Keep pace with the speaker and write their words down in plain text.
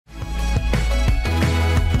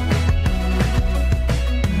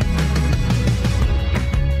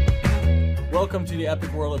Welcome to the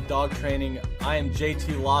epic world of dog training. I am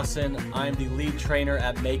JT Lawson. I am the lead trainer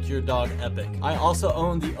at Make Your Dog Epic. I also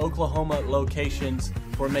own the Oklahoma locations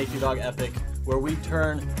for Make Your Dog Epic, where we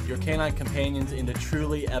turn your canine companions into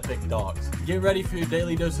truly epic dogs. Get ready for your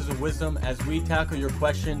daily doses of wisdom as we tackle your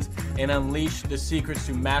questions and unleash the secrets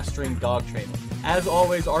to mastering dog training. As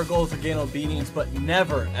always, our goal is to gain obedience, but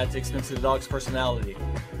never at the expense of the dog's personality. Can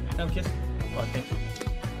I have a kiss? Oh, thank you.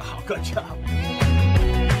 Oh, good job.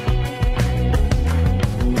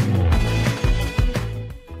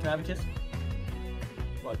 Can I have a kiss?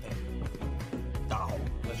 What? Thank you. Oh,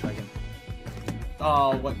 let's try again.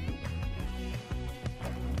 Oh, what?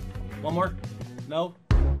 One more? No?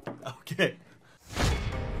 Okay.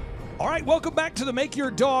 All right, welcome back to the Make Your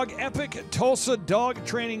Dog Epic Tulsa Dog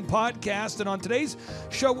Training Podcast. And on today's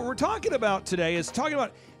show, what we're talking about today is talking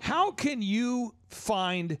about how can you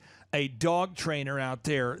find a dog trainer out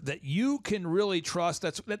there that you can really trust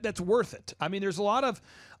that's worth it. I mean, there's a lot of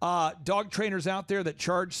dog trainers out there that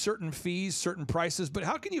charge certain fees, certain prices, but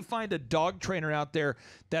how can you find a dog trainer out there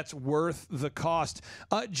that's worth the cost?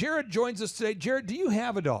 Jared joins us today. Jared, do you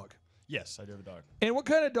have a dog? Yes, I do have a dog. And what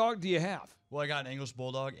kind of dog do you have? Well, I got an English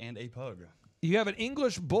Bulldog and a Pug. You have an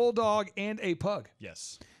English Bulldog and a Pug.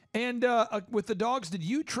 Yes. And with the dogs, did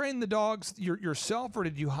you train the dogs yourself, or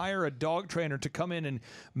did you hire a dog trainer to come in and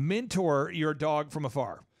mentor your dog from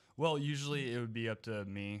afar? Well, usually it would be up to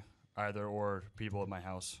me, either or people at my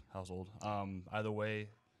household. Either way,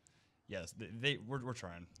 yes, we're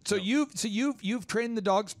trying. So you've trained the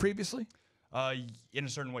dogs previously? In a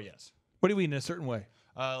certain way, yes. What do you mean in a certain way?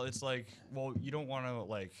 It's like, well, you don't want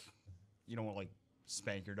to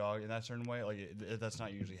spank your dog in that certain way. Like that's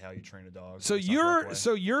not usually how you train a dog. So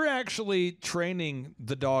you're actually training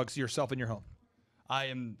the dogs yourself in your home.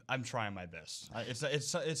 I'm trying my best.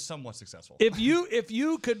 It's somewhat successful. If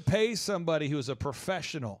you could pay somebody who is a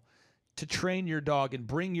professional to train your dog and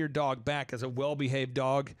bring your dog back as a well-behaved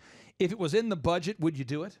dog, if it was in the budget, would you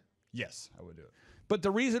do it? Yes, I would do it. But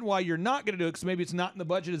the reason why you're not going to do it, because maybe it's not in the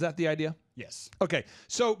budget, is that the idea? Yes. Okay.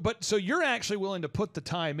 So you're actually willing to put the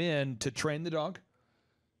time in to train the dog?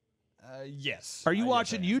 Yes. Are you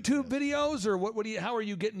watching yes, YouTube videos, or how are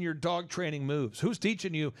you getting your dog training moves? Who's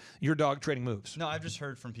teaching you your dog training moves? No, I've just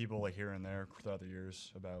heard from people like here and there throughout the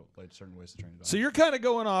years about like certain ways to train a dog. So you're kind of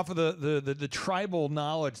going off of the tribal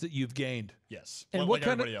knowledge that you've gained. Yes. And like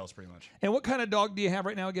everybody else, pretty much. And what kind of dog do you have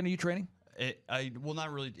right now? Again, are you training?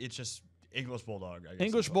 Not really. It's just English Bulldog. I guess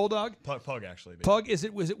English Bulldog. Pug actually. Pug. Is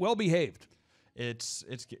it well behaved? It's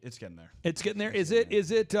getting there. It's getting there. Does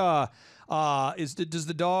the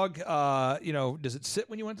dog does it sit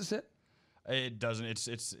when you want it to sit? It doesn't.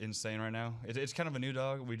 It's insane right now. It's kind of a new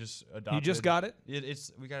dog. We just adopted. You just got it?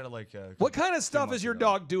 We got it like. What kind of stuff is your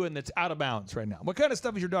dog doing that's out of bounds right now? What kind of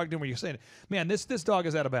stuff is your dog doing where you're saying, man, this dog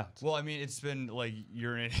is out of bounds? Well, I mean, it's been like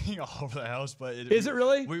urinating all over the house, but is it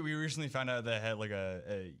really? We recently found out that it had like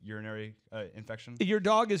a urinary infection. Your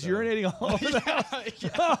dog is urinating all over the house? Yeah.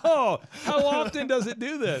 Oh, how often does it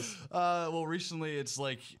do this? Well, recently it's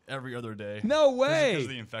like every other day. No way. Because of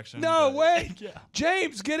the infection. No way. Yeah.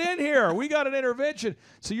 James, get in here. We got an intervention.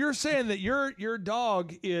 So you're saying that your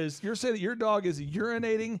dog is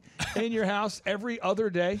urinating in your house every other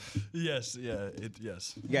day? Yes. Yeah.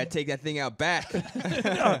 Yes. You gotta take that thing out back.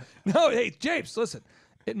 No. Hey, James, listen.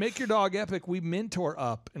 At Make Your Dog Epic, we mentor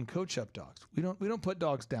up and coach up dogs. We don't put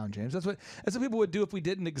dogs down, James. That's what people would do if we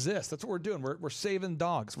didn't exist. That's what we're doing. We're saving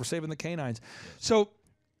dogs. We're saving the canines. Yes. So,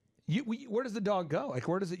 where does the dog go? Like,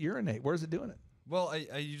 where does it urinate? Where is it doing it? Well,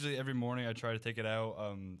 I usually every morning I try to take it out,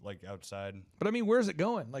 like outside. But I mean, where's it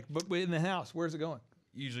going? Like, in the house, where's it going?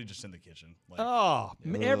 Usually just in the kitchen. Like,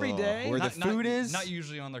 every day? Where the food is? Not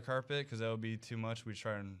usually on the carpet because that would be too much. We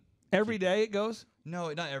try and... Every day it goes?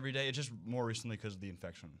 No, not every day. It's just more recently because of the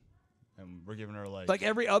infection. And we're giving her like... Like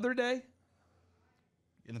every other day?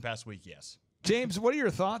 In the past week, yes. James, what are your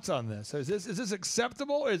thoughts on this? Is this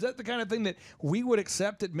acceptable? Or is that the kind of thing that we would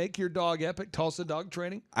accept at Make Your Dog Epic Tulsa Dog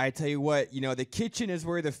Training? I tell you what, the kitchen is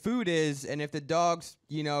where the food is, and if the dog's,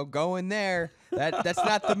 going there, that's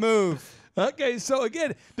not the move. Okay, so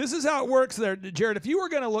again, this is how it works there. Jared, if you were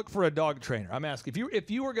going to look for a dog trainer, I'm asking, if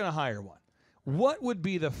you were going to hire one, what would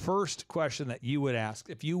be the first question that you would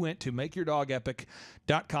ask if you went to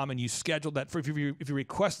makeyourdogepic.com and you scheduled that, if you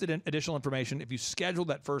requested additional information, if you scheduled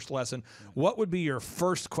that first lesson, what would be your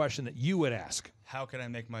first question that you would ask? How can I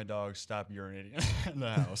make my dog stop urinating in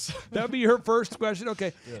the house? That would be your first question?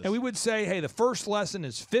 Okay. Yes. And we would say, hey, the first lesson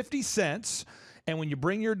is 50 cents. And when you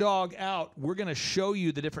bring your dog out, we're going to show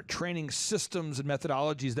you the different training systems and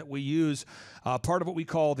methodologies that we use. Part of what we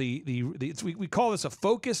call we call this a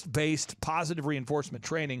focus-based positive reinforcement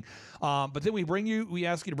training. But then we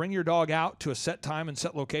ask you to bring your dog out to a set time and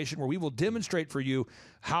set location where we will demonstrate for you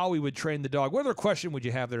how we would train the dog. What other question would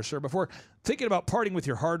you have there, sir, before thinking about parting with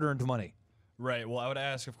your hard-earned money? Right. Well, I would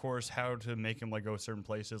ask, of course, how to make him like go certain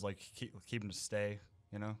places, like keep him to stay.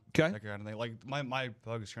 You know, okay, that kind of thing. Like my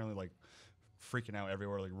pug is currently like freaking out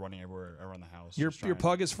everywhere, like running everywhere around the house. Your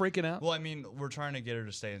pug is freaking out? Well, I mean, we're trying to get her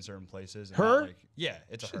to stay in certain places. And Her? not, like, yeah,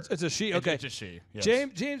 it's a her. It's a she. Okay, it's a she. Yes.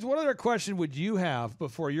 James, what other question would you have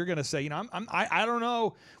before you're going to say, you know, I don't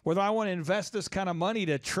know whether I want to invest this kind of money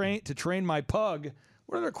to train my pug.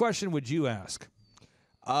 What other question would you ask?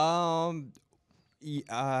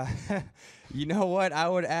 You know what I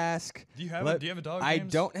would ask? Do you have a dog? I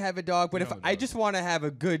James? don't have a dog, but if I just want to have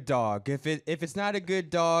a good dog, if it's not a good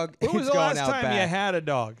dog, When was it's the going last out time back. you had a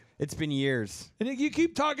dog? It's been years. And you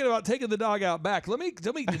keep talking about taking the dog out back. Let me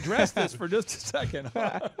address this for just a second.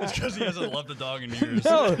 It's because he hasn't loved a dog in years.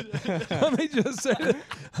 No, let me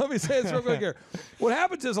say this real quick here. What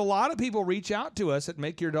happens is a lot of people reach out to us at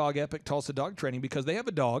Make Your Dog Epic Tulsa Dog Training because they have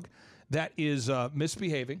a dog that is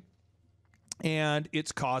misbehaving and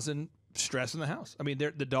it's causing stress in the house. I mean,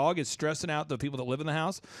 the dog is stressing out the people that live in the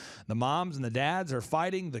house. The moms and the dads are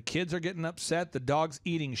fighting. The kids are getting upset. The dog's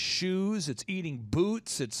eating shoes. It's eating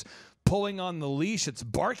boots. It's pulling on the leash. It's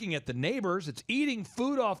barking at the neighbors. It's eating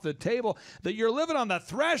food off the table. That you're living on the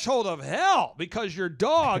threshold of hell because your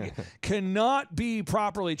dog cannot be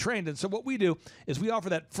properly trained. And so what we do is we offer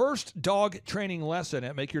that first dog training lesson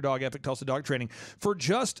at Make Your Dog Epic Tulsa Dog Training for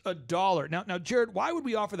just $1. Now, Jared, why would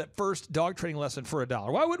we offer that first dog training lesson for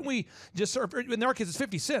 $1? Why wouldn't we just, in our case, it's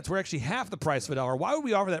 50 cents. We're actually half the price of $1. Why would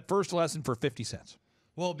we offer that first lesson for 50 cents?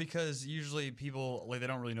 Well, because usually people, like, they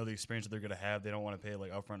don't really know the experience that they're going to have. They don't want to pay,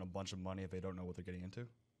 like, upfront a bunch of money if they don't know what they're getting into.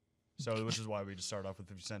 So, which is why we just start off with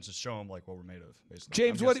 50 cents to show them, like, what we're made of, basically.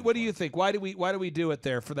 James, what do you think? Why do we do it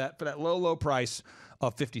there for that low price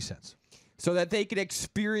of 50 cents? So that they could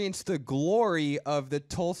experience the glory of the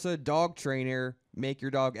Tulsa Dog Trainer Make Your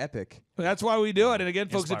Dog Epic. That's why we do it. And again,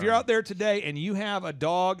 folks, if you're Inspiring. out there today and you have a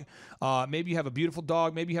dog, maybe you have a beautiful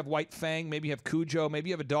dog, maybe you have White Fang, maybe you have Cujo, maybe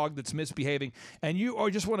you have a dog that's misbehaving, and you or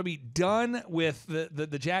just want to be done with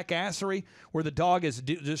the jackassery where the dog is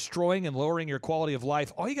destroying and lowering your quality of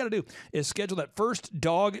life, all you got to do is schedule that first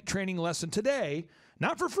dog training lesson today.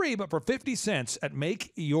 Not for free, but for 50 cents at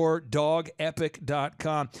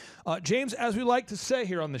MakeYourDogEpic.com. James, as we like to say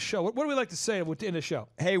here on the show, what do we like to say in the show?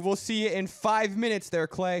 Hey, we'll see you in 5 minutes there,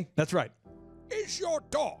 Clay. That's right. Is your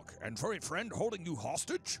dog and furry friend holding you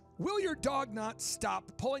hostage? Will your dog not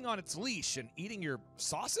stop pulling on its leash and eating your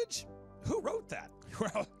sausage? Who wrote that?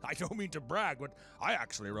 Well, I don't mean to brag, but I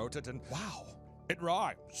actually wrote it, and wow, it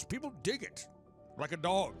rhymes. People dig it. Like a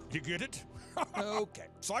dog. You get it? Okay,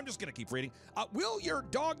 so I'm just going to keep reading. Will your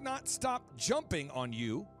dog not stop jumping on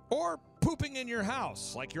you or pooping in your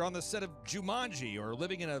house like you're on the set of Jumanji or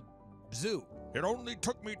living in a zoo? It only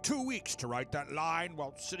took me 2 weeks to write that line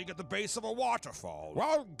while sitting at the base of a waterfall,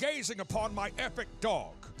 while gazing upon my epic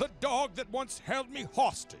dog. The dog that once held me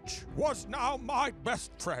hostage was now my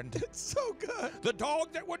best friend. It's so good. The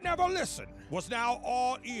dog that would never listen was now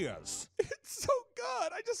all ears. It's so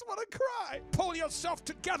good. I just want to cry. Pull yourself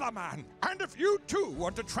together, man. And if you too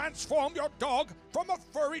want to transform your dog from a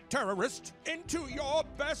furry terrorist into your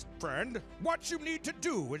best friend, what you need to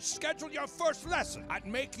do is schedule your first lesson at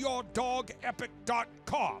MakeYourDogEpic.com,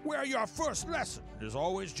 where your first lesson is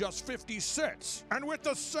always just 50 cents. And with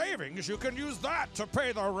the savings, you can use that to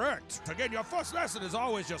pay the rent. Again, your first lesson is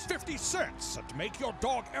always just 50 cents at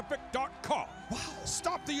MakeYourDogEpic.com. Wow.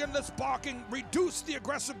 Stop the endless barking, reduce the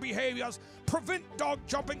aggressive behaviors, prevent dog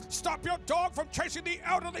jumping, stop your dog from chasing the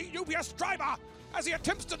elderly UPS driver as he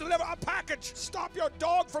attempts to deliver a package. Stop your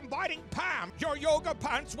dog from biting Pam, your yoga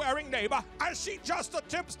pants wearing neighbor, as she just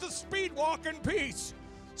attempts to speed walk in peace.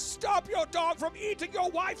 Stop your dog from eating your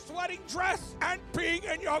wife's wedding dress and peeing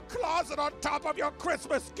in your closet on top of your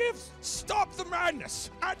Christmas gifts. Stop the madness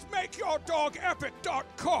at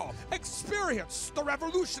MakeYourDogEpic.com. Experience the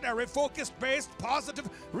revolutionary focus-based positive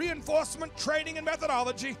reinforcement training and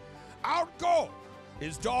methodology. Our goal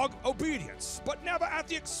is dog obedience, but never at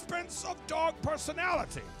the expense of dog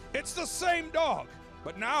personality. It's the same dog,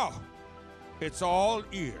 but now it's all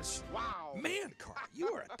ears. Wow. Man, Carl, you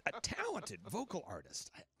are a talented vocal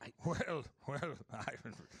artist. I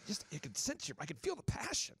can sense I can feel the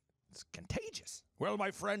passion. It's contagious. Well, my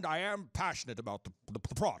friend, I am passionate about the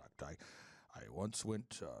product. I once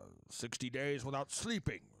went 60 days without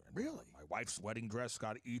sleeping. Really? My wife's wedding dress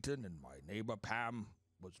got eaten, and my neighbor Pam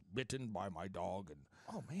was bitten by my dog, and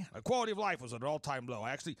Oh man. my quality of life was at an all-time low.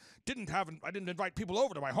 I actually didn't invite people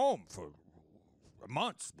over to my home for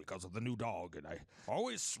months because of the new dog, and I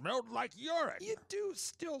always smelled like urine. You do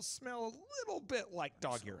still smell a little bit like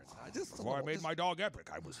dog urine. Just a Before I little, made just- my dog Epic,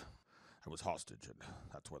 I was hostage, and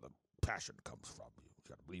that's where the passion comes from. You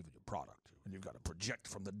got to believe in your product, and you've got to project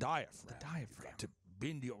from the diaphragm. The diaphragm. You've got to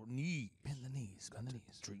bend your knees. Bend the knees. Bend the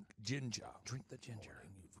knees. Drink ginger. Drink the ginger.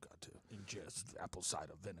 And you've got to ingest apple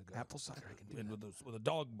cider vinegar. Apple cider, I can do And that. with a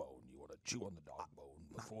dog bone, you want to chew on the dog bone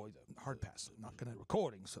before the hard pass. Not gonna-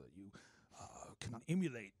 recording, so that you can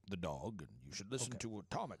emulate the dog, and you should listen to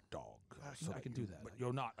Atomic Dog. I can do that. But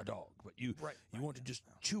you're not a dog. But you want to just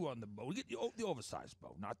chew on the bone. Get the oversized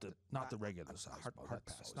bone, not the regular size bone. Hard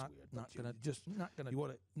That's pass. always weird.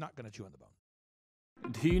 Not gonna chew on the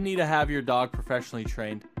bone. Do you need to have your dog professionally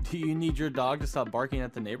trained? Do you need your dog to stop barking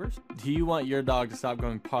at the neighbors? Do you want your dog to stop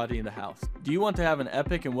going potty in the house? Do you want to have an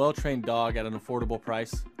epic and well-trained dog at an affordable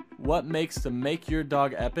price? What makes the Make Your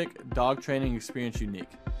Dog Epic dog training experience unique?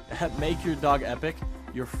 At Make Your Dog Epic,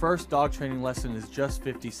 your first dog training lesson is just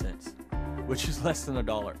 50 cents, which is less than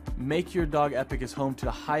 $1. Make Your Dog Epic is home to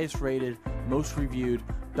the highest rated, most reviewed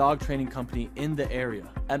dog training company in the area.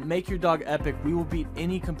 At Make Your Dog Epic, we will beat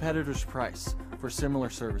any competitor's price for similar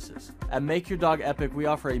services. At Make Your Dog Epic, we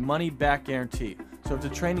offer a money-back guarantee. So if the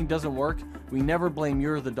training doesn't work, we never blame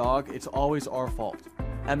you or the dog, it's always our fault.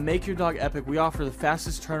 At Make Your Dog Epic, we offer the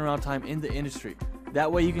fastest turnaround time in the industry. That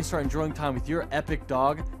way you can start enjoying time with your epic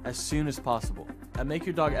dog as soon as possible. At Make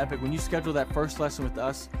Your Dog Epic, when you schedule that first lesson with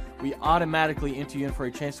us, we automatically enter you in for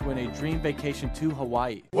a chance to win a dream vacation to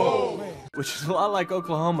Hawaii. Whoa! Which is a lot like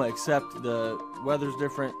Oklahoma, except the weather's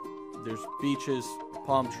different. There's beaches,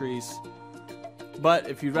 palm trees. But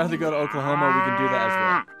if you'd rather go to Oklahoma, we can do that as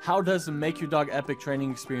well. How does the Make Your Dog Epic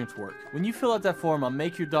training experience work? When you fill out that form on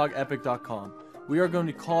makeyourdogepic.com, we are going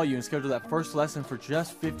to call you and schedule that first lesson for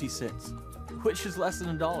just 50 cents, which is less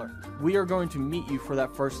than $1. We are going to meet you for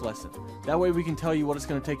that first lesson. That way we can tell you what it's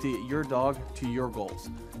going to take to get your dog to your goals.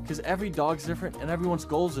 Because every dog's different and everyone's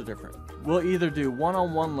goals are different. We'll either do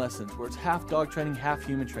one-on-one lessons where it's half dog training, half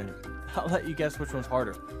human training. I'll let you guess which one's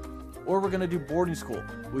harder. Or we're going to do boarding school,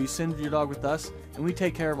 where you send your dog with us and we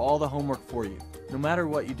take care of all the homework for you. No matter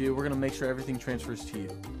what you do, we're going to make sure everything transfers to you.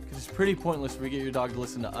 Because it's pretty pointless if we get your dog to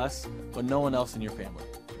listen to us, but no one else in your family.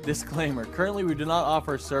 Disclaimer, currently we do not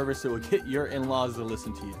offer a service that will get your in-laws to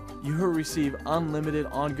listen to you. You will receive unlimited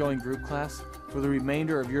ongoing group class for the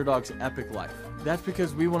remainder of your dog's epic life. That's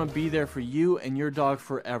because we want to be there for you and your dog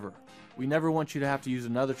forever. We never want you to have to use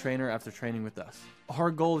another trainer after training with us.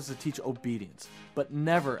 Our goal is to teach obedience, but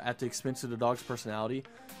never at the expense of the dog's personality,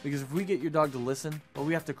 because if we get your dog to listen, but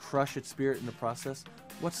we have to crush its spirit in the process,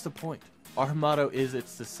 what's the point? Our motto is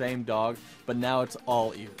it's the same dog, but now it's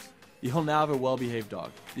all ears. You'll now have a well-behaved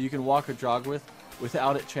dog that you can walk or jog with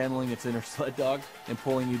without it channeling its inner sled dog and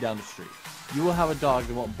pulling you down the street. You will have a dog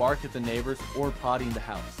that won't bark at the neighbors or potty in the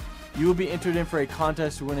house. You will be entered in for a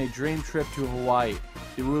contest to win a dream trip to Hawaii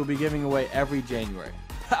that we will be giving away every January.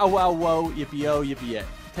 Pow wow whoa, yippee-yo, yippee-yay.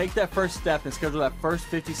 Take that first step and schedule that first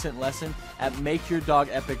 50-cent lesson at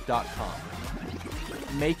makeyourdogepic.com.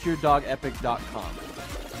 Makeyourdogepic.com.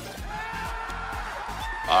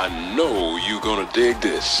 I know you gonna dig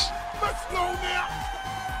this. Let's go now.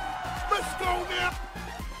 Let's go now.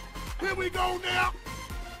 Here we go now.